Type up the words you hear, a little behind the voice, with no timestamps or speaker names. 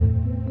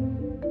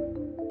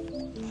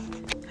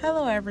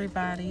Hello,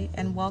 everybody,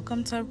 and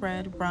welcome to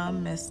Red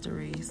Rum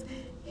Mysteries.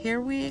 Here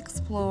we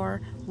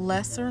explore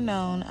lesser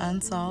known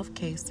unsolved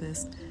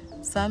cases.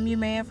 Some you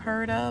may have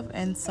heard of,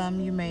 and some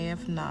you may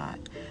have not.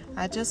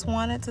 I just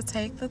wanted to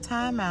take the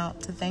time out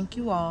to thank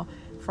you all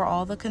for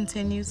all the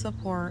continued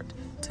support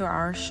to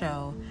our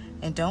show.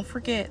 And don't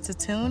forget to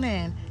tune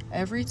in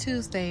every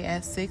Tuesday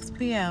at 6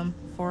 p.m.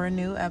 for a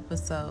new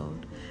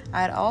episode.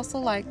 I'd also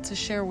like to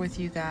share with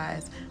you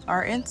guys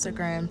our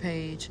Instagram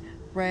page,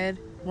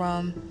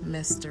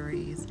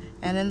 RedrumMysteries.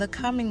 And in the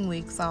coming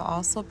weeks, I'll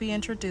also be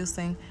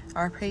introducing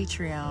our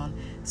Patreon,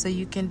 so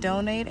you can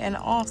donate and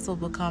also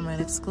become an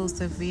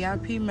exclusive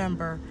VIP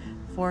member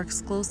for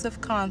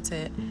exclusive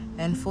content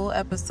and full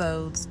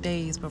episodes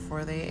days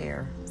before they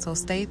air. So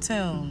stay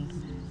tuned.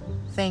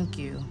 Thank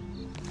you.